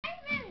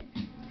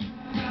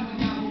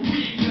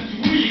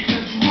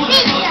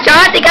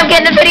Chauncey, come get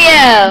in the video.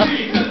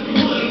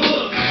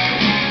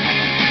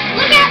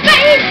 Look at me.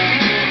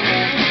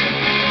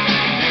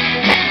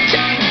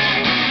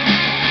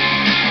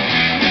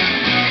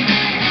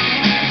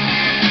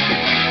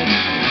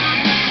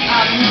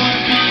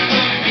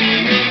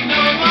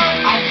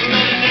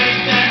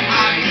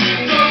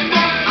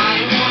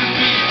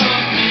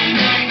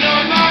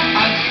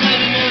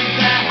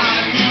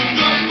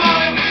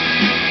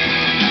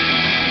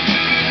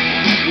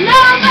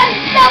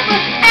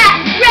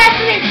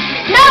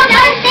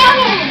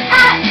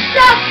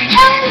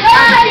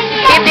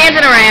 Keep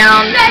dancing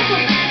around.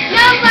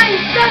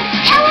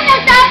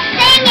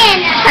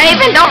 Hey,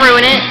 even don't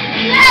ruin it.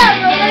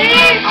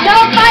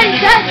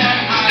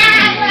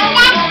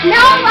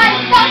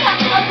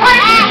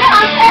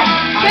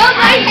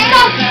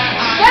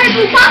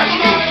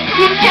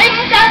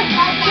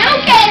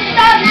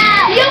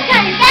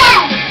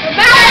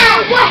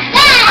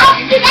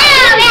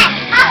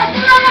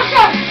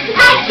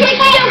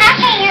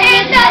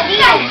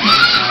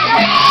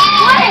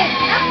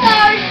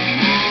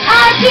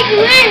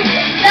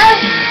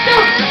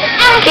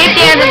 Keep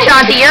dancing,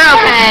 Chauncey. You're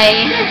okay.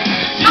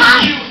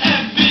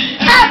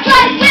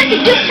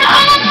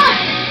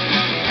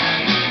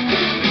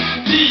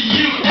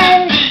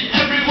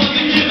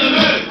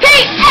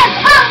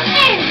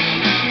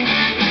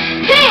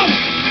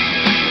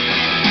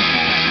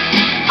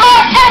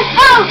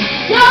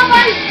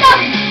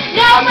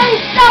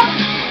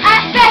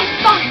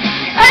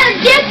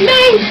 This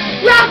means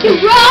rock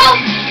and roll.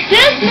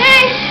 This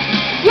means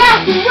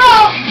rock and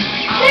roll.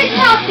 This is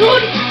not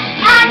good.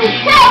 I'm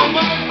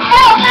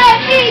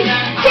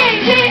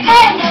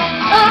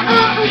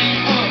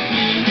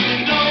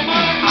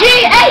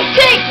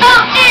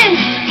L-A-V-G-A-G-O-N.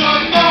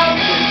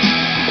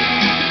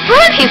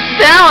 What is he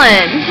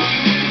selling?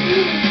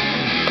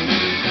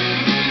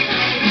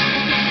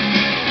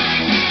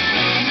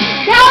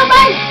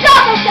 Nobody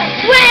stops us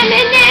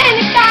swimming in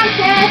the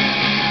contest.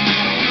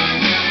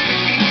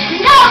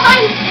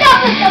 Nobody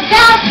stops us the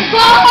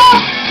basketball.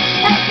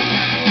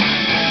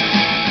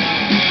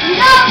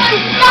 Nobody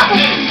stops us.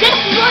 This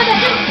is what I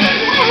do.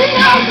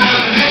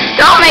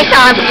 Don't make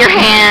sounds with your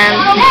hands.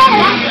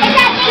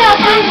 Nobody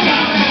stops us.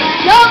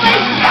 Nobody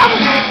stops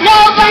us.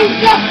 Nobody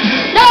stops us.